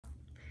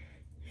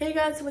Hey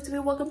guys, what's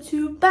up? Welcome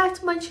back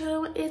to my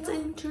channel. It's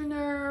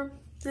interior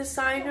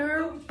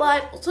designer,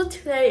 but also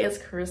today is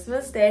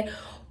Christmas Day,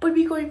 but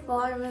we're going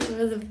far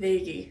with a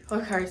biggie,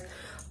 of course.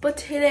 But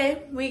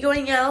today we're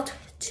going out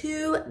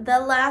to the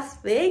Las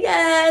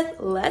Vegas.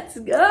 Let's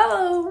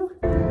go.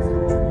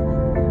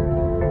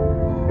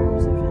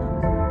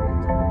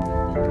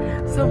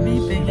 So me,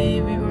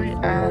 Biggie, we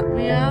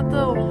at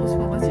the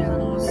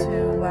almost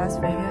to Las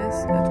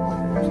Vegas.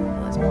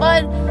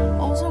 But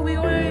also we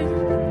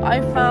going. I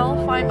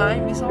found Find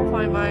Mine. We saw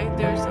Find Mine.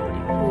 There's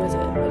somebody. Who is it?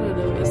 I don't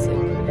know.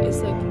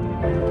 It's like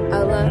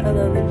Ella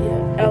Olivia.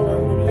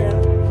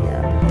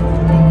 Yeah. Oh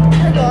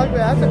my god, we're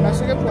at the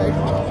Mexican place.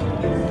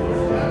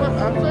 But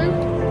actually,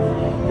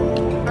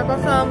 I got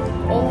some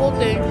whole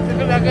thing,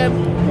 chicken nugget,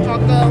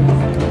 taco,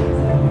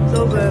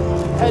 so good.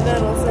 And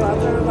then also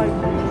after like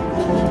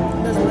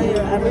this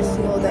video every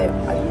single day.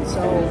 I'm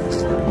so.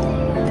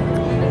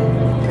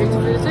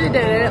 She did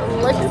it.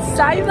 Look at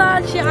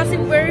Simon. She has a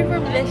very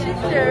permission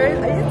shirt.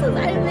 Are you so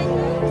excited?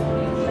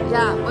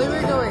 Yeah, where are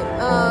we going?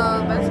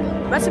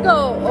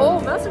 Mexico. Oh,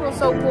 Mexico's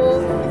so cool.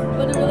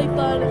 But it's really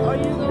fun. Are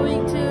you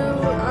going to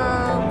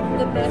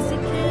the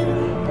Mexican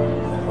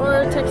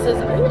or Texas?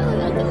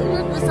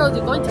 So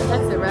you're going to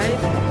Texas, right?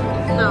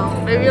 No,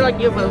 maybe like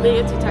you're moving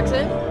into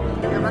Texas.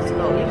 Yeah,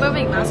 Mexico. You're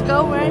moving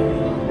Mexico, right?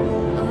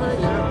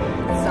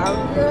 Yeah.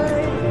 Sounds good.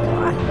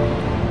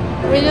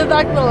 We just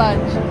back for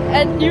lunch,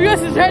 and you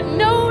guys said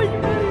no. I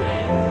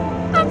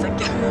was like,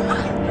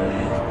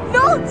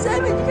 no,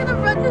 Simon, you're gonna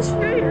run the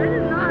street. I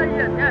did not.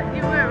 Yeah,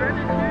 you were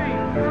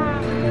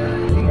run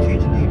the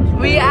street.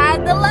 We at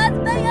the Las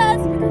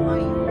Vegas.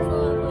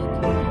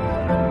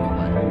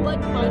 But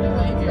by the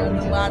way, we're at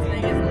the Las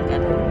Vegas. Look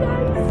at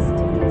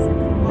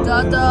the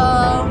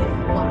da-da.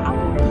 Wow,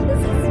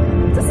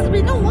 this is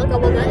we don't look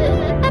over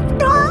there. Let's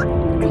go.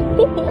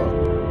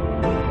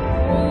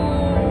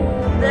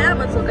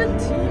 Damn, it's looking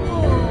too.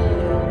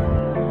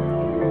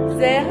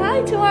 Say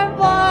hi to our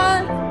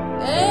vlog.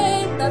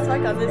 Hey, that's my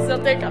cousin. So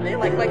they're coming.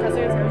 Like my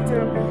cousin is coming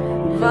to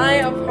my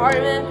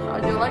apartment. I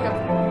do like a.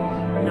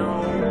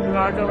 No, I'm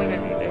not doing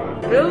anything.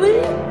 Really?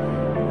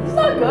 It's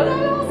not good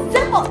at all.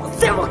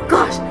 Simple.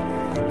 Gosh,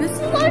 this is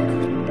like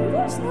we're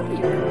gonna sleep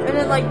here. And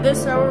then like this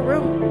is our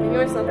room.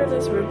 We're gonna sleep in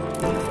this room.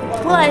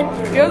 But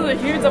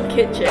here's a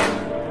kitchen.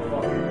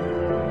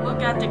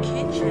 Look at the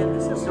kitchen.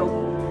 This is so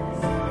cool.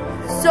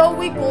 So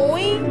we're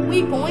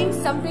going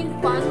something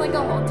fun like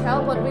a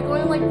hotel, but we're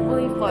going like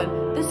really fun.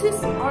 This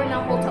is our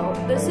not hotel.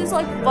 This is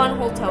like fun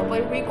hotel,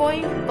 but we're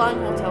going fun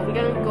hotel. We're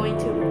gonna be going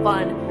to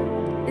fun.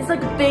 It's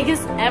like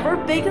biggest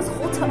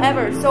hotel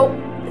ever. So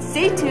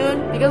stay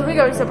tuned because we're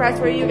going to surprise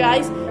for you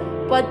guys.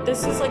 But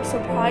this is like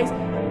surprise,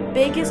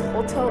 biggest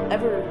hotel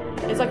ever.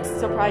 It's like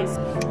surprise.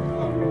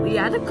 We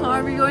had a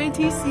car. We're going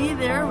to see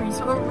their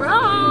resort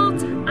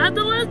world at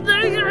the Las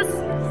Vegas.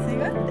 See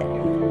you at there.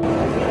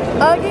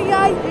 Okay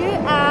guys, we're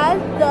at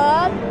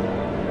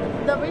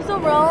the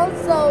resort world.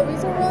 So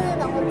resort world in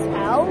the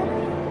hotel.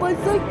 But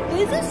it's like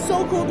this is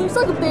so cool. There's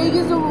like a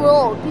Vegas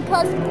world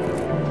because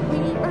we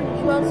are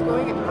just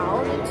going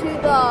out into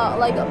the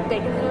like a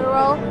Vegas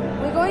world.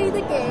 We're going to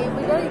the game,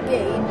 and then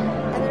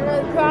we're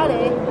going to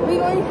Friday. We're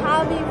going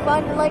having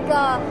fun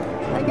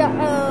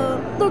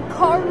the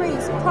car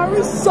race. Car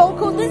race so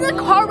cool. This is a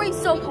car race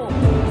so cool.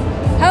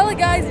 Hello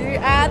guys, we're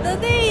at the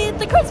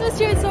Christmas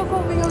tree is so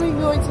cool. We're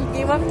going to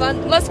Game of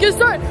Fun. Let's get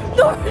started.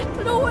 No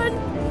one.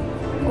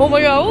 Oh my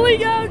god, no way.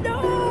 Damn,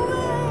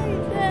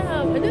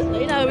 I just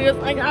laid out because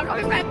I'm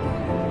coming back.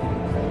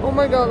 Oh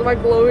my god, my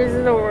glow is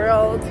in the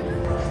world.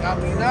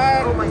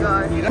 Oh my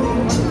god. We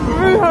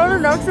had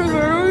an extra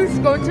literally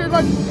go to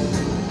like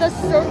the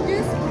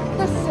circus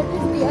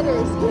the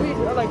other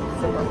school are like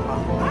super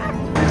fun.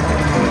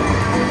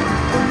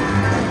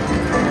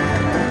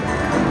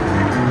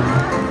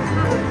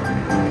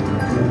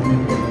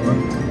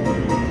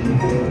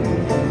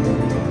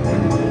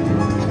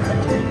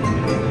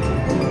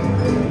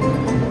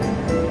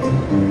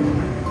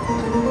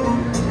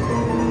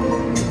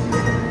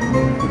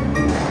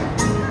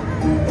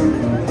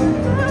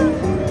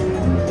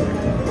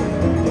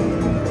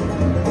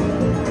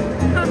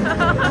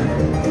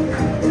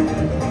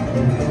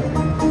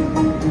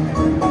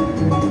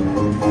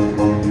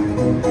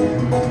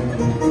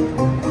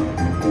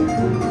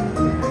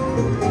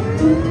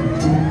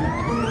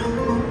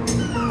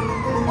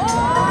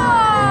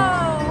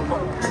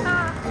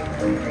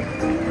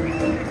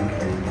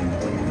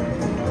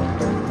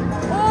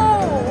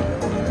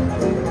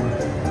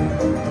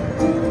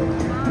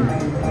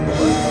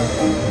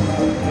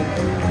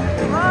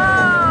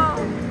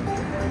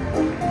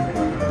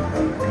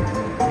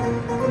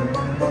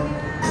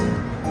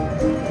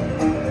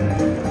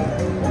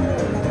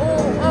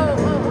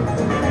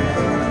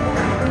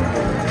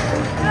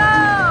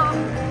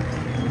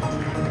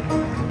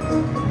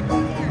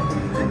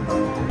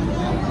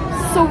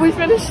 So we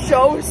finished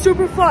show,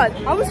 super fun.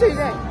 How was your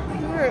day?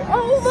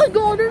 Oh my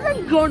god, there's a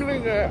gun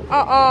ringer.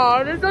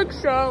 There's a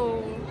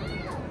show.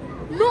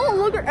 No,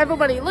 look at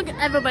everybody. Oh my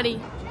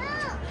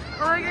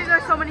god,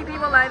 there's so many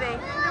people living.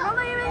 They're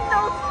leaving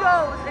those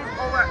shows. It's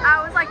over.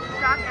 I was like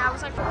shocked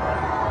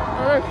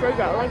really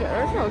forgot. Like,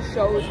 there's no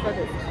shows, but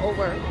it's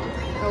over.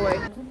 Oh, wait.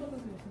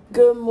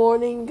 Good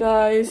morning,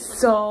 guys.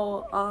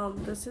 So,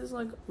 this is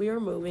like, we are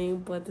moving,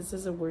 but this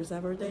is the worst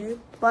ever day.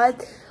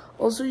 But,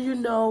 also, you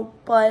know,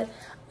 but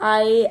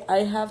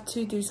I have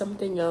to do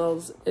something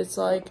else. It's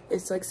like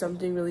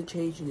something really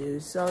changed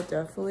news. So,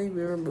 definitely,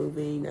 we are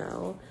moving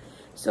now.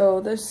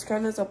 So, this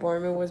kind of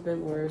apartment was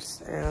been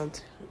worse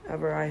and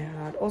ever I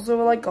had.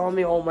 Also, like, got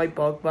me all my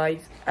bug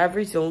bites,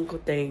 every single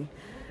thing.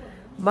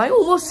 My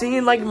almost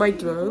singing like my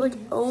throat, like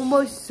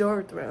almost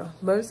sore throat.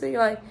 Mostly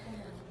like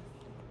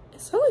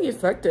it's not like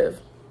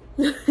effective.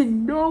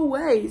 No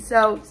way.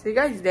 So see you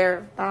guys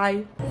there.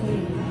 Bye.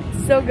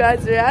 So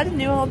guys, we're at a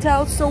new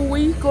hotel. So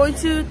we going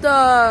to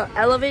the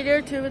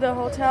elevator to the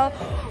hotel.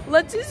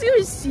 Let's just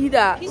go see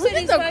that. Look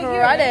at the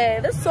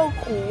credit. That's so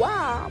cool.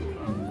 Wow.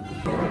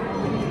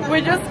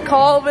 We just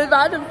called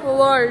without the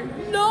floor.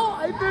 No,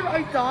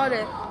 I got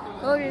it.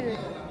 Okay,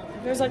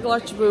 there's like a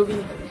large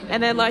movie,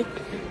 and then like.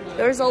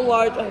 There's a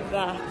lot of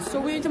that.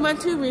 So we went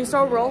to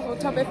Resort World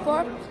Hotel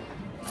before.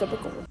 Super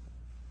cool.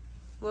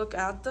 Look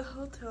at the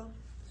hotel.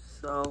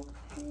 So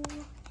cool.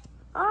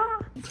 Ah.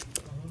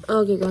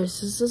 Okay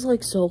guys, this is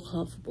like so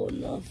comfortable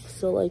enough.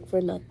 So like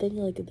for nothing,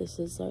 like this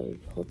is our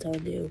hotel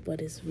new, but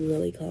it's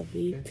really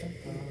comfy.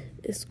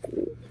 It's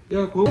cool.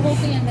 Yeah, cool.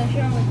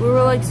 We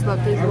were like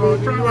stuck this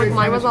road. Like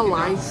mine was a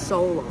line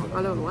so long.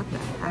 I don't know what the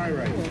heck.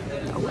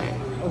 Okay.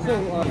 We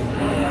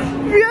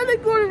had to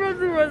go to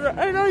restaurant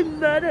and I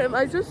met him.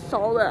 I just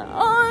saw that.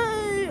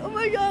 Oh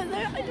my god,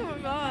 I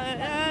forgot.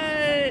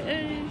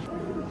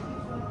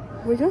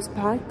 We just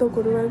packed the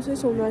Gordon Ramsay,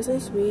 so nice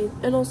and sweet.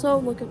 And also,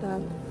 look at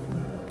that.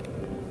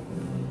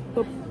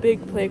 The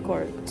big play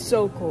court.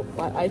 So cool.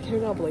 But I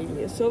cannot blame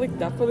you. So like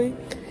definitely,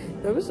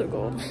 that was so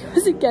cool.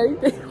 Was it getting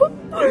big?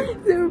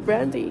 They were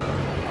brandy.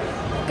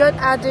 Good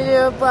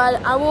afternoon,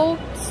 but I will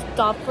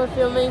stop for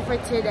filming for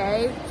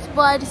today.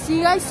 But see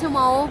you guys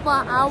tomorrow.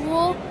 But I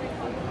will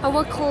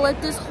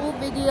collect this whole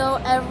video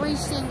every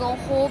single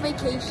whole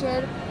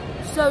vacation.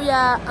 So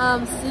yeah,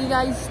 see you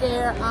guys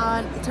there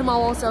on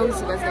tomorrow. So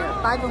see you guys there.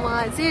 Bye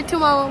everyone. See you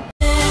tomorrow.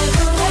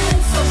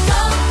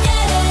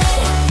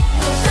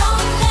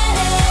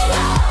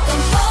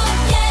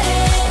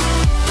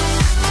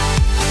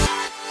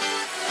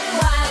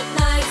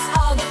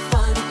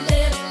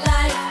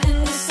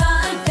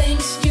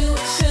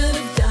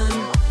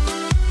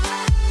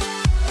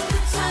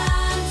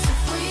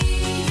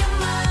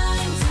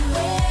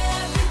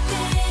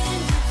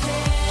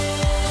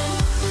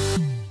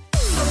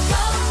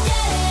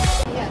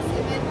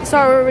 So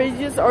we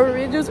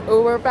just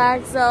Uber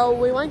back, so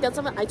we want to get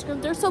some ice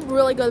cream. There's some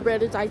really good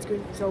branded ice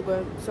cream, so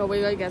good. So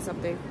we're gonna get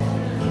something.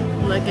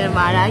 Look at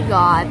what I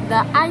got,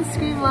 the ice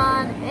cream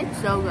one. It's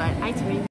so good, ice cream.